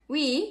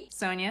We,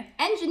 Sonia,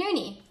 and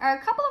Januni, are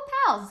a couple of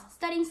pals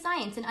studying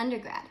science in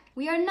undergrad.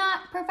 We are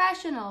not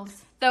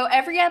professionals. though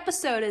every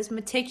episode is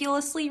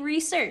meticulously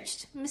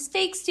researched,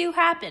 mistakes do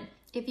happen.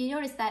 If you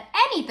notice that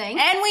anything,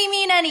 And we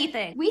mean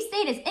anything. we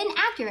state is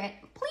inaccurate,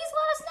 please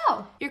let us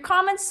know. Your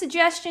comments,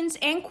 suggestions,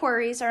 and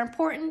queries are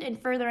important in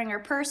furthering our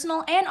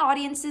personal and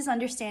audience's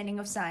understanding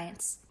of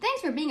science.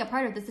 Thanks for being a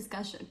part of this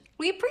discussion.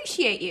 We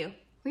appreciate you.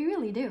 We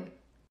really do.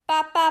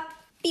 Bop bop,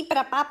 beep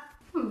bop bop.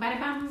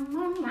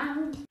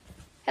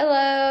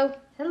 Hello.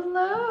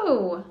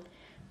 Hello.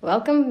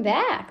 Welcome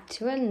back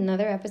to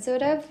another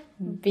episode of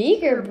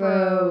Beaker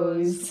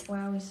Bros.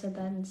 Wow, we said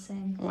that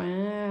insane.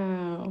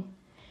 Wow.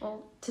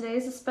 Well,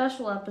 today's a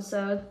special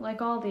episode,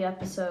 like all the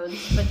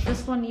episodes, but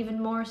this one even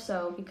more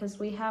so because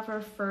we have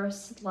our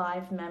first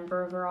live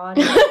member of our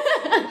audience.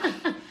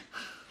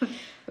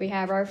 We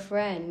have our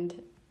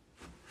friend.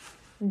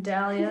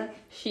 Dahlia.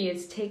 She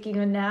is taking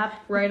a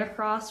nap right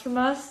across from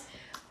us.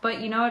 But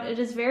you know what? It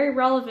is very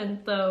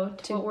relevant, though,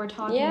 to what we're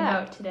talking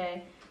about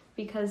today.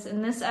 Because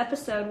in this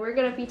episode, we're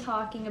going to be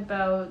talking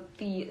about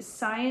the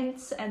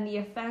science and the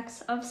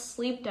effects of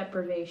sleep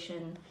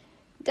deprivation.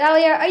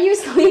 Dahlia, are you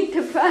sleep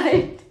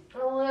deprived?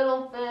 A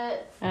little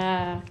bit.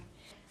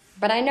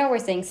 But I know we're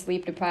saying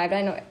sleep deprived.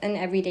 I know in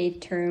everyday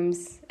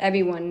terms,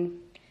 everyone,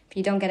 if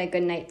you don't get a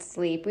good night's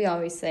sleep, we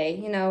always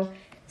say,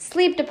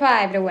 sleep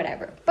deprived or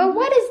whatever. But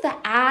what is the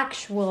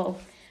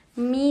actual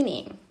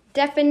meaning,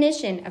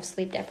 definition of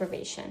sleep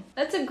deprivation?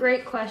 That's a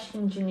great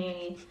question,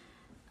 Janini.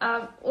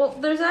 Well,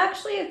 there's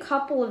actually a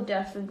couple of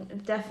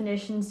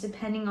definitions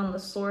depending on the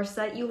source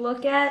that you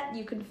look at.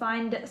 You can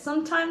find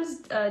sometimes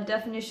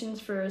definitions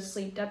for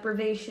sleep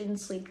deprivation,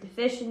 sleep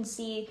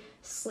deficiency,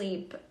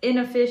 sleep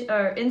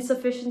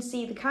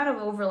insufficiency. They kind of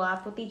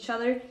overlap with each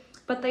other,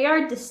 but they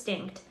are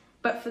distinct.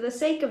 But for the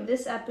sake of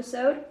this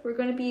episode, we're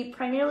going to be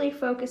primarily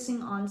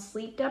focusing on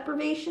sleep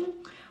deprivation,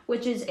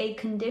 which is a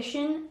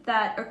condition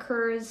that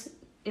occurs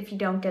if you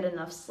don't get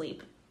enough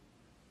sleep.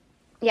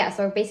 Yeah,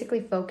 so it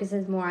basically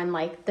focuses more on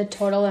the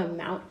total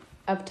amount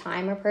of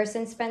time a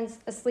person spends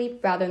asleep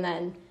rather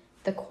than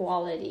the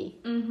quality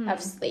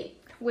of sleep.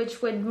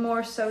 Which would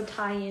more so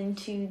tie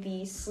into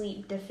the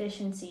sleep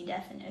deficiency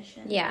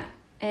definition. Yeah,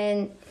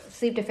 and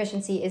sleep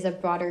deficiency is a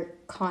broader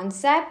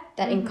concept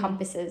that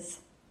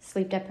encompasses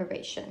sleep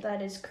deprivation.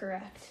 That is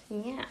correct.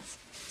 Yes.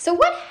 So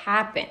what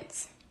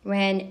happens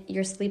when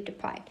you're sleep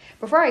deprived?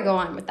 Before I go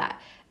on with that,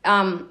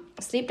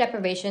 sleep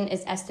deprivation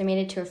is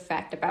estimated to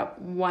affect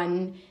about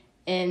 1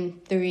 in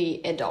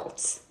 3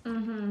 adults.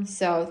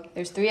 So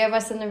there's 3 of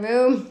us in the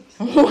room.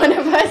 1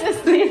 of us is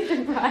sleep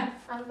deprived.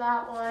 I'm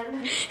that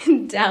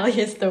one.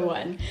 Dahlia's the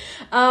one.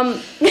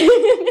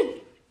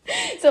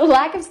 So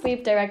lack of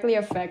sleep directly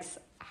affects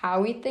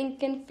how we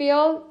think and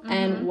feel.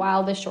 And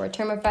while the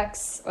short-term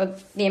effects or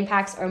the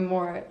impacts are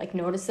more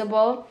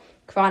noticeable,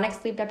 chronic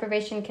sleep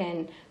deprivation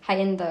can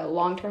heighten the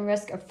long-term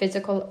risk of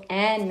physical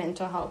and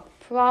mental health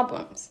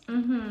problems.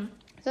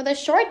 So the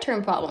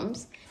short-term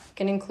problems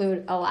can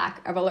include a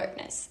lack of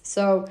alertness.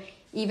 So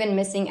even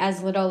missing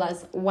as little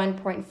as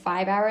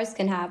 1.5 hours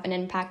can have an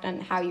impact on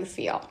how you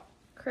feel.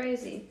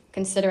 Crazy.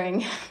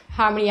 Considering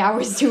how many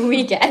hours do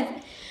we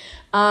get.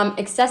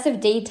 Excessive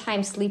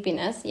daytime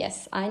sleepiness,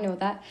 yes, I know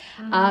that.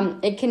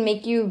 It can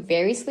make you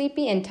very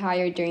sleepy and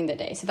tired during the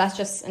day. So that's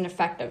just an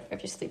effect of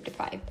if you're sleep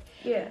deprived.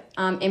 Yeah.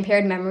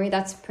 Impaired memory,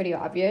 that's pretty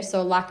obvious.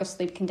 So lack of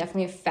sleep can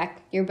definitely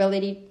affect your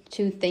ability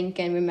to think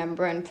and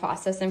remember and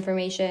process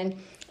information.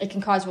 It can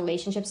cause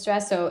relationship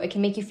stress, so it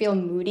can make you feel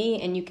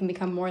moody and you can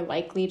become more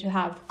likely to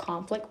have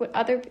conflict with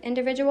other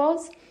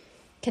individuals.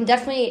 Can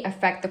definitely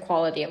affect the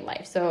quality of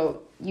life.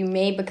 So you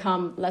may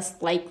become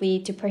less likely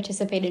to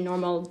participate in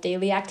normal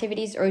daily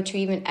activities or to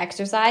even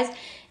exercise.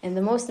 And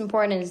the most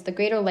important is the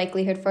greater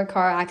likelihood for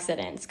car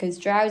accidents, because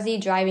drowsy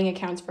driving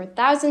accounts for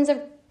thousands of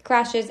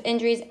crashes,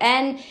 injuries,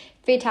 and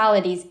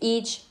fatalities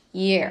each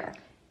year.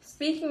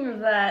 Speaking of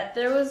that,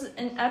 there was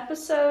an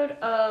episode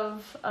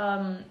of,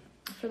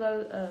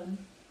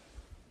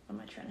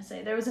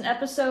 There was an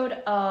episode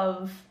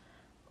of,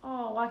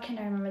 why can't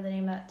I remember the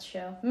name of that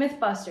show?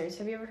 Mythbusters.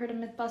 Have you ever heard of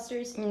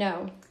Mythbusters?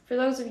 No. For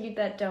those of you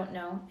that don't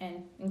know,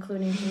 and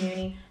including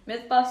Januni,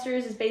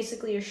 Mythbusters is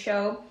basically a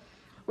show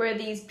where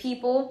these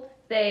people,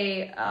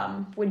 they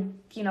would,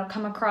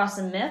 come across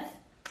a myth,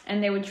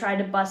 and they would try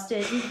to bust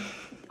it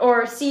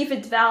or see if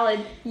it's valid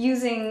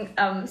using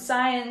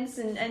science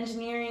and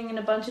engineering and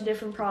a bunch of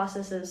different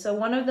processes. So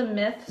one of the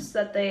myths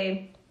that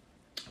they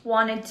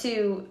wanted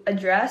to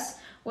address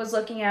was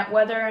looking at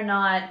whether or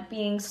not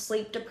being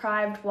sleep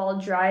deprived while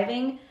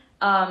driving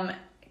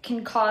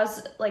can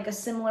cause a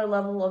similar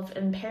level of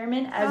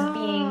impairment as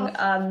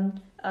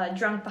being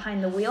drunk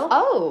behind the wheel.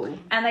 Oh.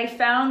 And they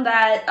found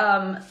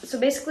that, so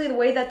basically the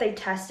way that they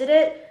tested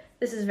it,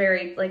 this is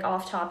very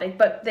off topic,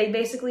 but they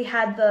basically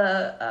had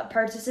the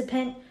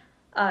participant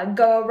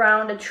go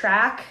around a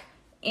track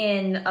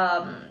in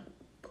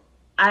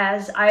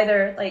as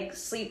either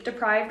sleep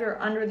deprived or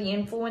under the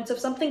influence of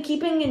something,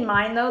 keeping in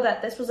mind though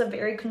that this was a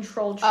very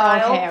controlled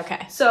trial.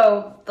 Okay.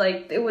 So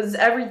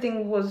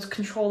everything was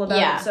controlled about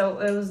Yeah. it, so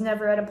it was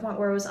never at a point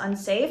where it was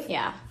unsafe.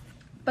 Yeah.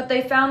 But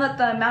they found that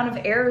the amount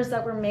of errors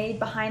that were made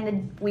behind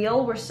the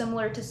wheel were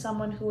similar to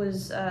someone who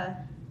was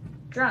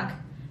drunk.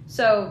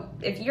 So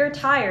if you're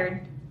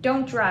tired,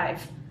 don't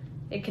drive.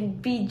 It can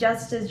be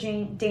just as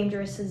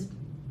dangerous as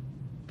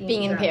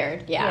being drunk.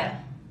 Impaired. Yeah.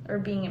 Or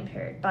being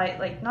impaired by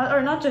like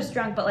not just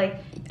drunk, but like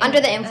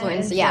under the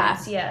influence.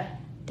 Yeah.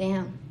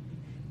 Damn.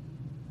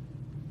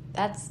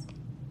 I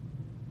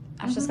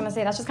was just gonna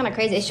say that's just kind of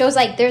crazy. It shows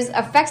like there's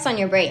effects on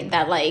your brain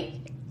that like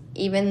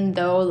even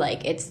though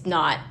like it's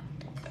not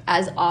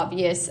as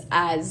obvious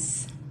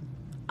as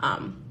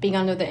being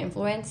under the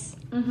influence,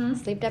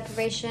 sleep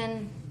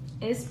deprivation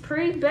is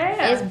pretty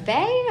bad. Is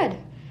bad.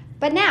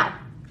 But now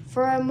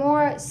for a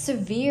more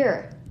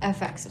severe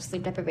effects of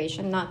sleep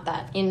deprivation, not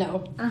that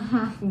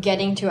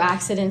getting to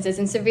accidents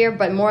isn't severe,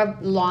 but more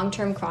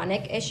long-term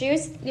chronic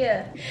issues.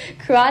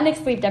 Chronic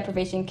sleep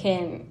deprivation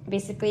can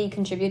basically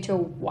contribute to a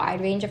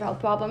wide range of health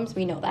problems,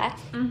 we know that,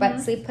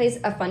 but sleep plays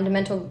a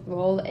fundamental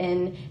role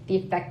in the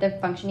effective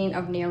functioning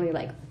of nearly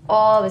like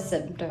all the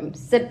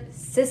systems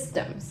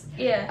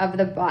of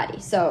the body.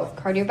 So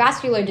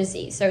cardiovascular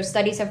disease. So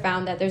studies have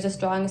found that there's a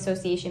strong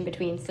association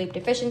between sleep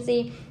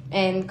deficiency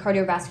and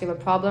cardiovascular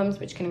problems,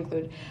 which can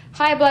include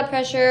high blood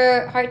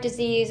pressure, heart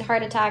disease,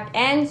 heart attack,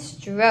 and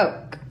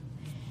stroke.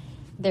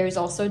 There's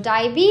also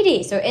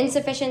diabetes. So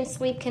insufficient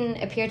sleep can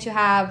appear to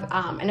have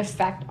an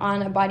effect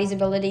on a body's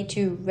ability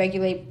to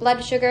regulate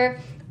blood sugar,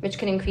 which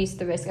can increase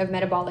the risk of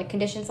metabolic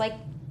conditions like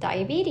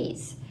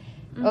diabetes.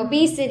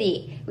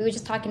 Obesity. We were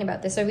just talking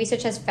about this. So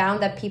research has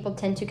found that people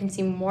tend to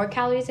consume more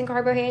calories and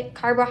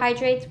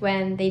carbohydrates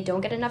when they don't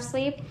get enough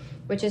sleep,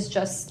 which is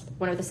just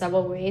one of the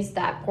several ways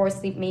that poor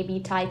sleep may be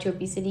tied to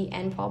obesity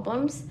and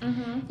problems.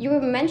 You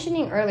were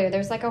mentioning earlier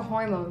there's like a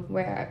hormone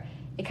where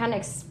it kind of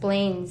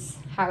explains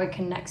how it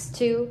connects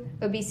to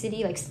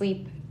obesity, like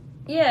sleep.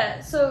 Yeah,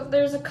 so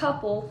there's a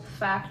couple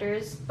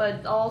factors,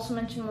 but I'll also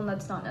mention one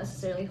that's not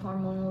necessarily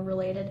hormonal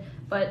related.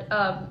 But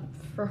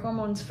for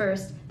hormones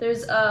first,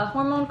 there's a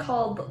hormone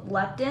called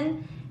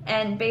leptin,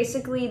 and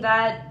basically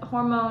that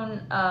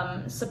hormone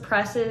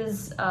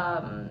suppresses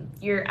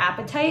your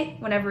appetite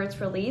whenever it's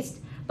released.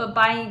 But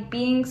by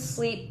being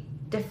sleep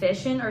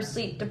deficient or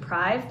sleep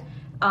deprived,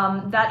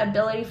 that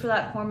ability for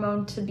that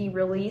hormone to be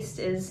released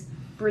is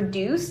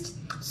reduced.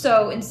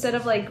 So instead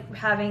of like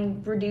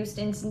having reduced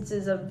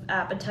instances of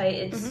appetite,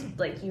 it's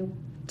like you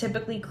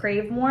typically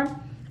crave more.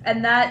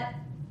 And that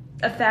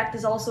effect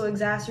is also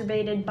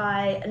exacerbated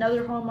by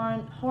another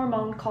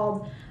hormone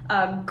called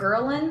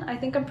ghrelin. I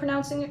think I'm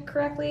pronouncing it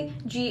correctly.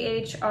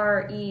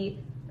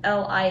 Ghrelin.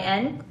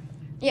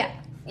 Yeah,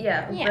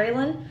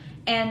 ghrelin.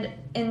 And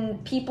in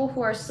people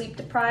who are sleep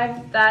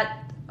deprived,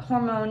 that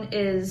hormone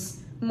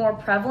is more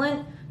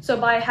prevalent. So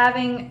by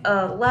having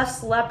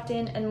less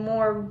leptin and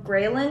more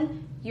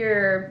ghrelin,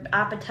 your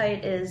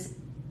appetite is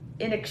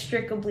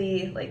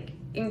inextricably like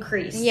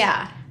increased.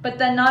 Yeah. But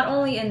then not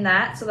only in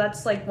that, so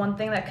that's like one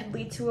thing that could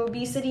lead to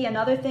obesity.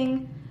 Another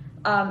thing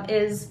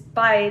is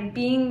by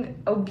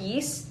being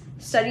obese,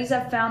 studies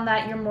have found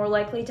that you're more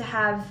likely to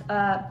have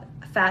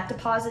fat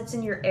deposits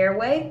in your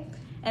airway,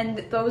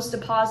 and those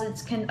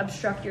deposits can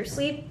obstruct your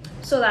sleep.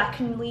 So that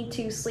can lead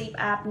to sleep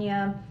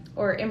apnea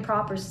or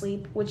improper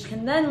sleep, which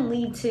can then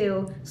lead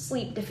to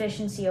sleep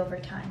deficiency over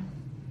time.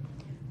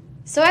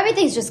 So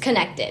everything's just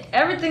connected.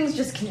 Everything's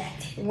just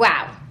connected.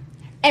 Wow.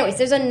 Anyways,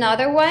 there's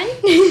another one.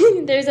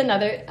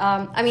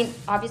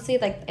 Obviously,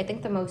 like, I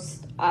think the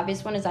most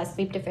obvious one is that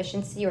sleep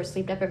deficiency or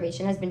sleep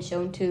deprivation has been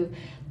shown to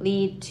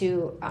lead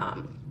to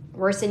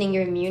worsening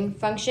your immune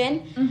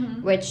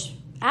function, which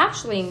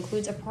actually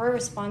includes a poor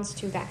response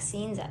to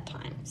vaccines at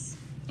times.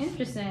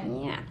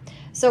 Interesting. Yeah.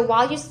 So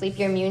while you sleep,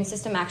 your immune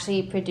system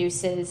actually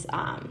produces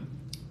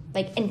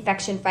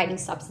infection-fighting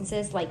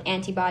substances like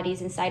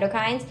antibodies and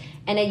cytokines,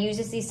 and it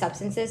uses these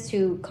substances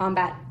to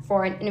combat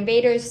foreign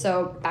invaders,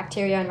 so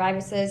bacteria and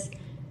viruses.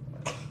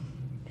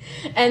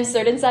 And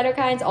certain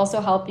cytokines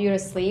also help you to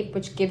sleep,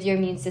 which gives your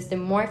immune system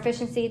more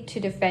efficiency to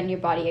defend your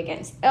body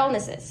against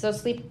illnesses. So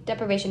sleep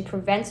deprivation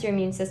prevents your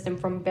immune system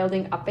from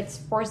building up its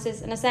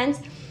forces in a sense.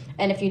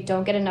 And if you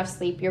don't get enough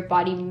sleep, your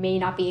body may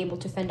not be able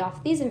to fend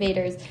off these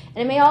invaders. And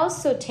it may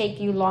also take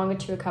you longer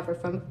to recover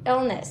from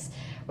illness,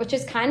 which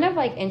is kind of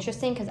like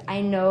interesting because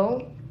I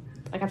know,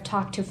 like, I've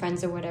talked to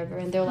friends or whatever,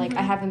 and they're like,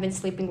 I haven't been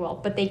sleeping well,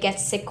 but they get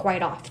sick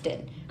quite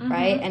often,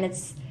 right? And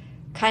it's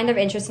kind of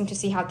interesting to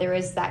see how there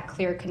is that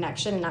clear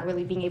connection and not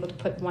really being able to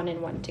put one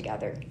and one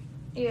together.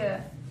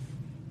 Yeah.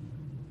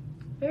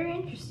 Very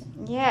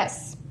interesting.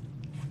 Yes.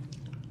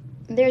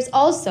 There's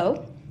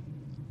also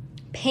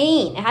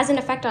pain. It has an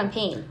effect on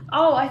pain.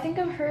 Oh, I think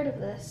I've heard of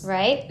this.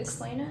 Right?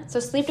 Explain it. So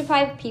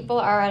sleep-deprived people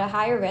are at a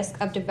higher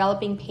risk of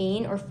developing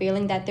pain or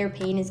feeling that their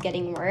pain is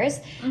getting worse.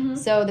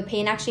 So the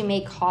pain actually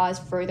may cause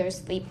further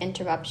sleep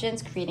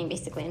interruptions, creating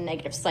basically a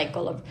negative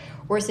cycle of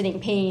worsening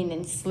pain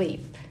and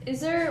sleep.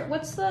 Does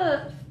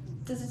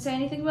it say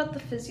anything about the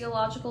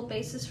physiological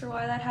basis for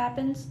why that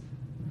happens?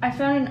 I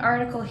found an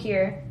article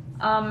here.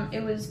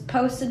 It was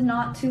posted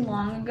not too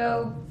long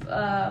ago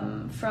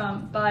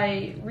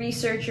by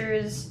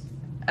researchers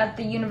at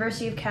the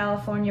University of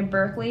California,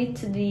 Berkeley,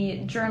 to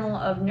the Journal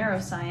of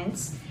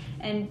Neuroscience.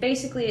 And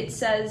basically it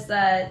says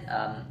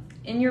that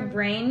in your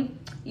brain,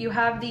 you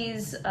have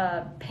these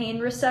pain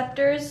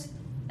receptors.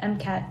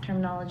 MCAT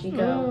terminology,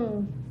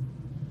 go.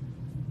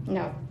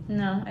 No.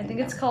 No, I think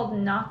it's called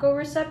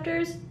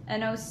nocoreceptors.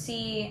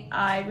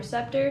 NOCI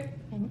receptor.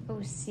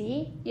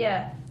 NOC?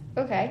 Yeah,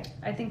 Okay.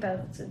 I think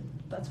that's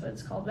what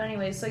it's called. But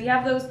anyways, so you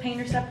have those pain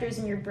receptors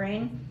in your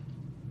brain,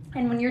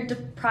 and when you're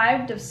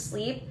deprived of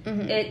sleep,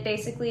 it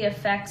basically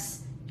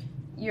affects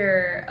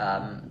your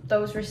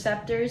those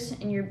receptors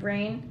in your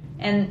brain,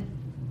 and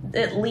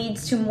it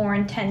leads to more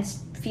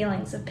intense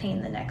feelings of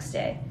pain the next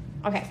day.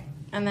 Okay.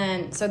 And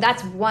then, so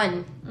that's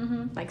one,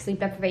 like sleep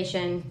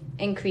deprivation,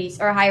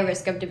 increase or high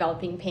risk of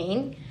developing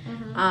pain.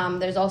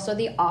 There's also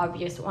the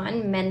obvious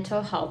one,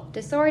 mental health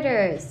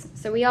disorders.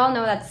 So we all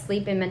know that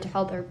sleep and mental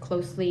health are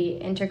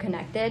closely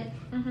interconnected,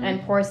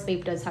 and poor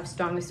sleep does have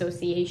strong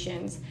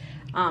associations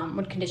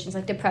with conditions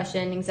like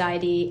depression,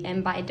 anxiety,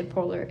 and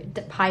bipolar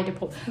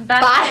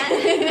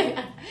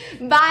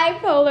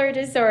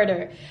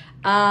disorder.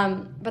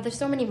 But there's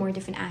so many more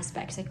different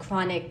aspects, like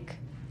chronic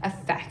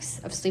effects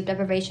of sleep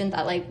deprivation,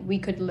 that like we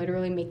could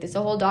literally make this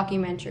a whole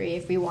documentary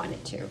if we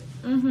wanted to.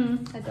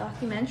 A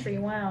documentary,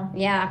 wow.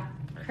 Yeah,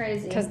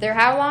 Crazy. because they're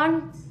how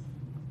long?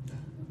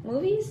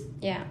 Movies?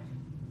 Yeah.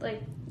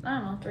 Like, I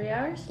don't know, 3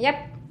 hours?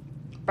 Yep.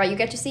 But you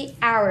get to see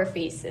our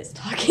faces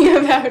talking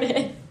about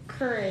it.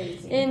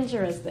 Crazy.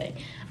 Interesting.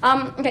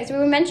 Okay, so we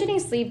were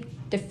mentioning sleep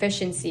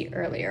deficiency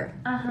earlier,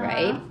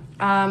 right?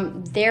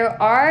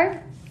 There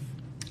are,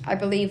 I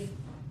believe,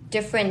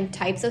 different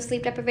types of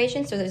sleep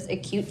deprivation. So there's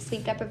acute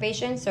sleep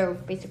deprivation, so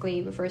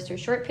basically refers to a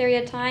short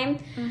period of time,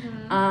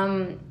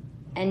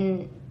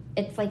 and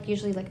it's like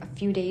usually like a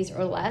few days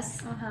or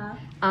less.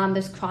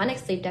 There's chronic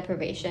sleep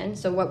deprivation,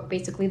 so what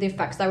basically the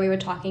effects that we were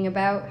talking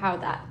about, how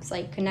that's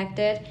like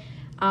connected.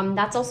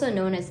 That's also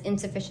known as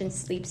insufficient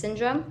sleep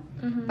syndrome.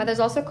 But there's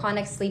also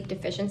chronic sleep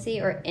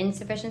deficiency or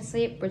insufficient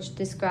sleep, which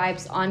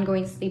describes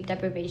ongoing sleep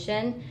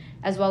deprivation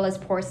as well as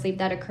poor sleep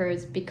that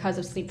occurs because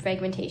of sleep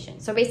fragmentation.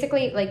 So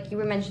basically, like you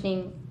were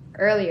mentioning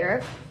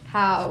earlier,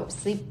 how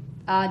sleep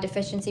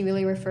deficiency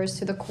really refers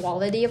to the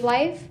quality of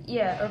life.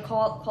 Yeah, or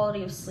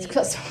quality of sleep.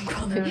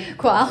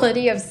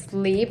 Quality of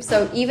sleep.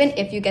 So even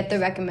if you get the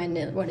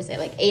recommended, what is it,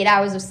 like 8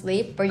 hours of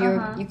sleep, but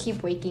you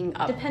keep waking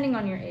up. Depending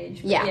on your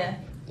age. Yeah.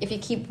 If you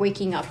keep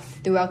waking up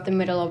throughout the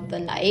middle of the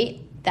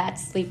night,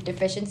 that's sleep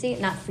deficiency,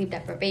 not sleep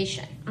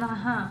deprivation.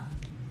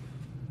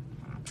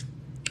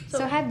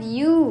 So have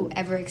you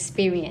ever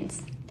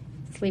experienced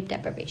sleep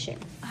deprivation?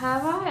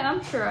 Have I?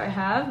 I'm sure I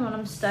have. When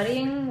I'm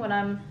studying, when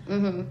I'm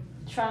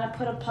trying to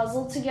put a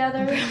puzzle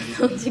together.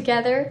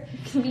 Together?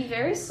 It can be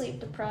very sleep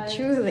deprived.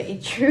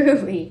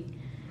 Truly.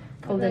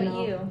 What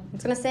about you? I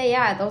was going to say,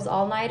 yeah, those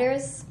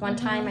all-nighters. One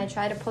time I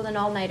tried to pull an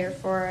all-nighter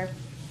for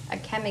a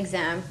chem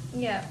exam.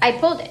 Yeah. I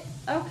pulled it.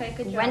 Okay,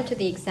 good job. Went to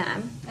the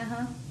exam.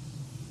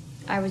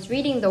 I was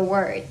reading the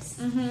words,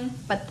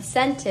 but the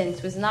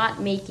sentence was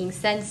not making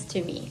sense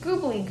to me.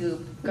 Goobly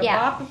goop.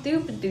 Yeah.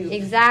 Doop.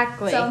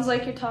 Exactly. Sounds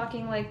like you're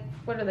talking like,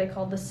 what are they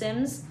called? The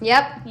Sims?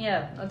 Yep.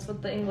 Yeah, that's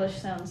what the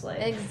English sounds like.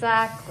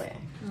 Exactly.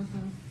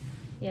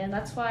 Yeah,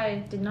 that's why I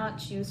did not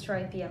choose to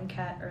write the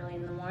MCAT early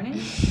in the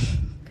morning,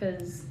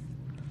 because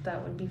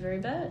that would be very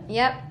bad.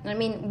 Yep. I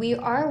mean, we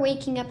are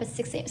waking up at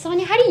 6 a.m.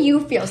 Sonia, how do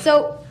you feel?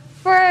 So,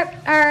 for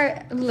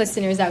our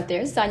listeners out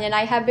there, Sonia and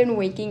I have been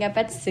waking up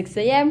at 6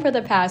 a.m. for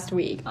the past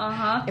week.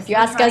 If you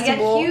ask us,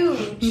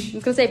 huge. I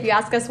was gonna say, if you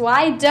ask us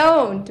why,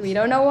 we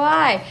don't know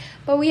why.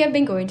 But we have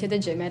been going to the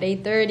gym at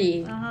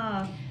 8:30.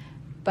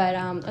 But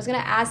I was gonna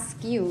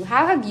ask you,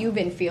 how have you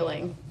been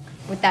feeling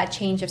with that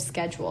change of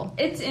schedule?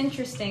 It's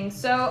interesting.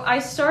 So I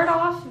start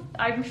off,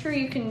 I'm sure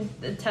you can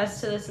attest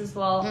to this as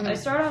well. I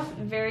start off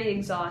very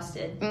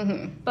exhausted.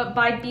 But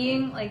by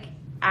being like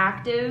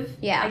active,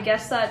 I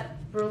guess that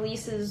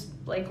releases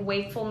like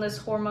wakefulness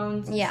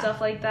hormones and stuff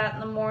like that in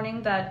the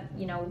morning that,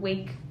 you know,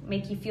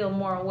 make you feel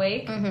more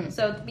awake.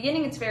 So at the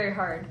beginning it's very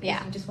hard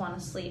because you just want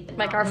to sleep and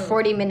like not our move.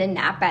 40-minute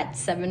nap at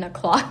 7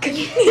 o'clock.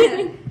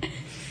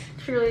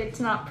 Truly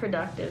it's not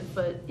productive,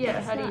 but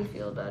how do you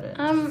feel about it?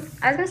 I was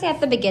gonna say at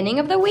the beginning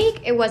of the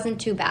week it wasn't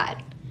too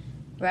bad,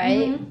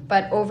 right?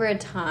 But over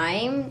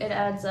time It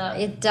adds up.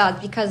 it does,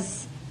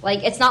 because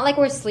like it's not like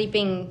we're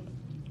sleeping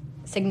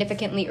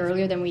significantly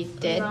earlier than we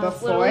did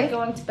before. Literally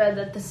going to bed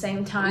at the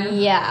same time.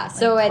 Yeah, like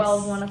so 12,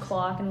 it's 1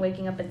 o'clock and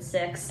waking up at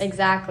 6.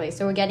 exactly.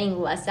 So we're getting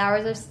less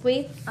hours of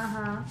sleep.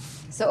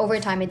 So over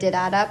time it did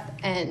add up,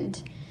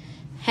 and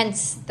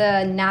hence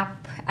the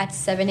nap at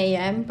 7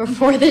 a.m.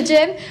 before the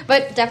gym.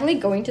 But definitely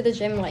going to the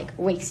gym like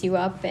wakes you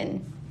up,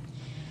 and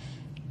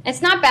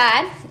it's not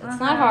bad. It's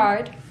not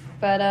hard,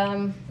 but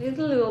It's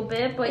a little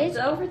bit, but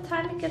over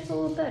time it gets a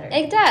little better.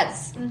 it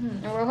does.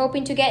 And we're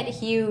hoping to get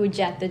huge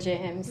at the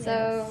gym.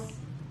 So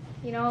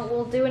You know,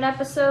 we'll do an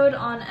episode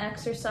on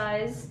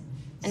exercise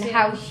and soon.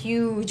 how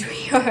huge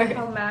we are.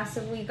 How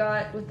massive we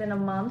got within a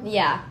month.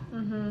 Yeah.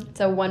 It's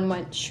a 1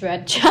 month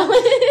shred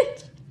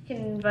challenge. You can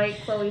invite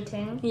Chloe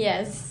Ting.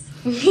 Yes.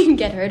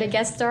 get her to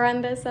guest star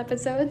on this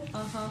episode.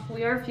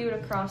 We are viewed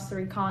across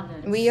 3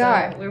 continents. We so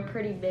are. We're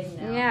pretty big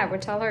now. Yeah, we'll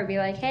tell her, be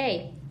like,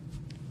 hey,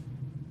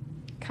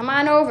 come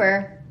on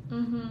over.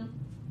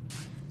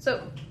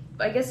 So,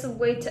 I guess a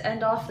way to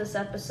end off this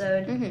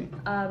episode,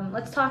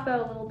 let's talk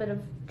about a little bit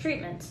of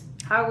treatment.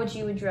 How would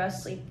you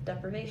address sleep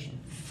deprivation?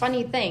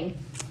 Funny thing,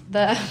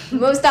 the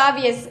most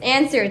obvious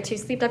answer to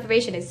sleep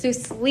deprivation is to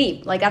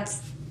sleep. Like,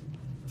 that's,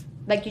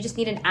 like, you just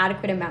need an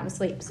adequate amount of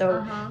sleep.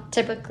 So,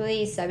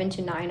 typically 7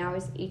 to 9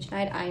 hours each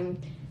night.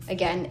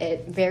 Again,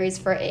 it varies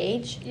for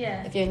age.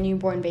 Yeah. If you're a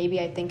newborn baby,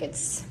 I think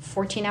it's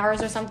 14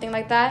 hours or something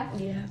like that.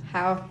 Yeah.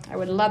 How I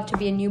would love to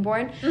be a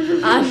newborn.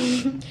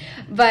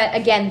 But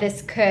again,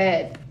 this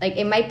could, like,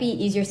 it might be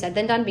easier said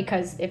than done,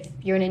 because if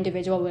you're an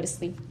individual with a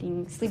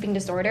sleeping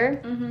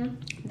disorder,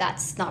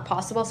 that's not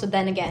possible. So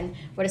then again,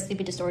 with a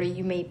sleeping disorder,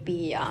 you may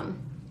be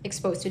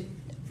exposed to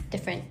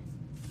different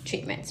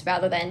treatments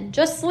rather than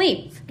just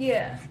sleep.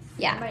 Yeah.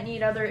 Yeah. You might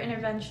need other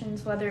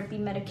interventions, whether it be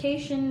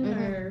medication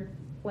or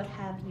what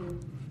have you.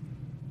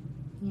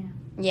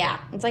 Yeah,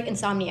 it's like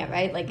insomnia,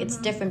 right? Like, it's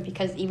different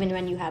because even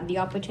when you have the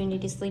opportunity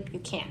to sleep, you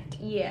can't.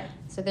 Yeah.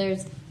 So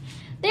there's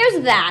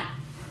that.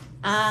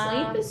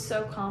 Sleep is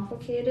so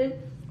complicated.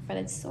 But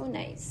it's so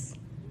nice.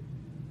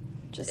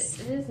 Just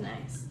It is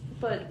nice.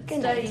 But Good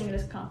studying it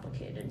is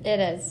complicated. it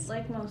is.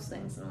 Like most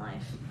things in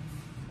life.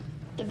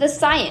 The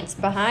science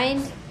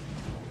behind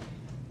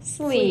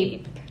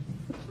sleep.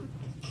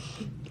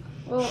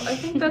 Well, I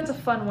think that's a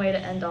fun way to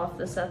end off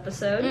this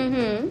episode.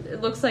 Mm-hmm.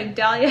 It looks like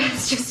Dahlia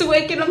is just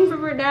waking up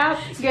from her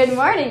nap. Good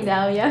morning,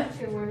 Dahlia.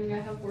 Good morning, I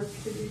have work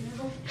to do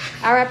now.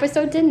 Our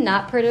episode did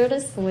not put her to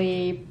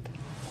sleep.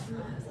 I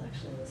was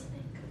actually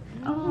listening.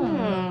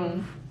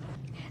 Oh.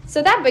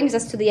 So that brings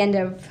us to the end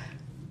of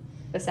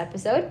this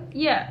episode.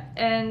 Yeah,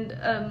 and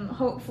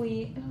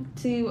hopefully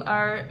to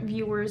our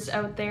viewers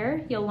out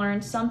there, you'll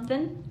learn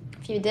something.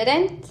 If you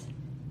didn't,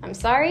 I'm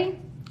sorry.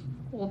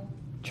 We'll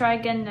try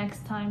again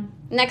next time.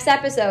 Next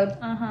episode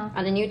Uh-huh.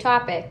 on a new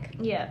topic.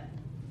 Yeah.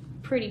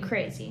 Pretty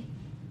crazy.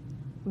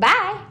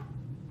 Bye.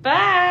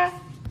 Bye!